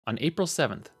On April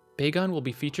 7th, Bagon will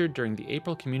be featured during the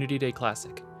April Community Day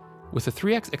Classic. With a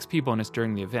 3x XP bonus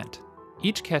during the event,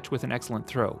 each catch with an excellent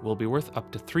throw will be worth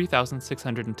up to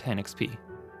 3,610 XP.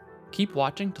 Keep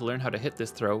watching to learn how to hit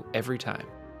this throw every time.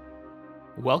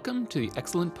 Welcome to the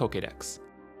Excellent Pokédex.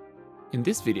 In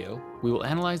this video, we will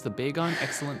analyze the Bagon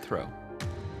Excellent Throw.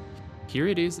 Here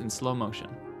it is in slow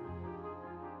motion.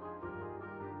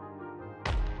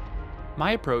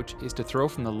 My approach is to throw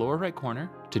from the lower right corner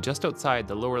to just outside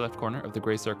the lower left corner of the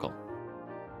gray circle.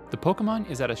 The Pokémon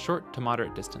is at a short to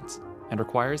moderate distance and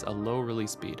requires a low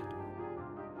release speed.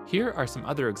 Here are some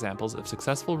other examples of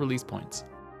successful release points.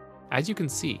 As you can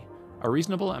see, a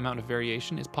reasonable amount of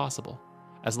variation is possible,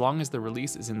 as long as the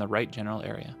release is in the right general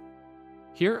area.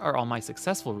 Here are all my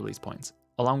successful release points,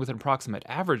 along with an approximate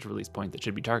average release point that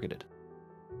should be targeted.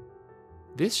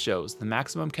 This shows the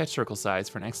maximum catch circle size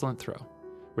for an excellent throw,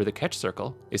 where the catch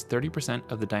circle is 30%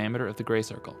 of the diameter of the gray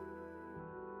circle.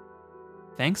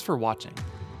 Thanks for watching.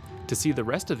 To see the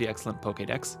rest of the Excellent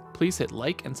Pokédex, please hit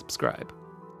like and subscribe.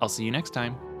 I'll see you next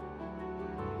time.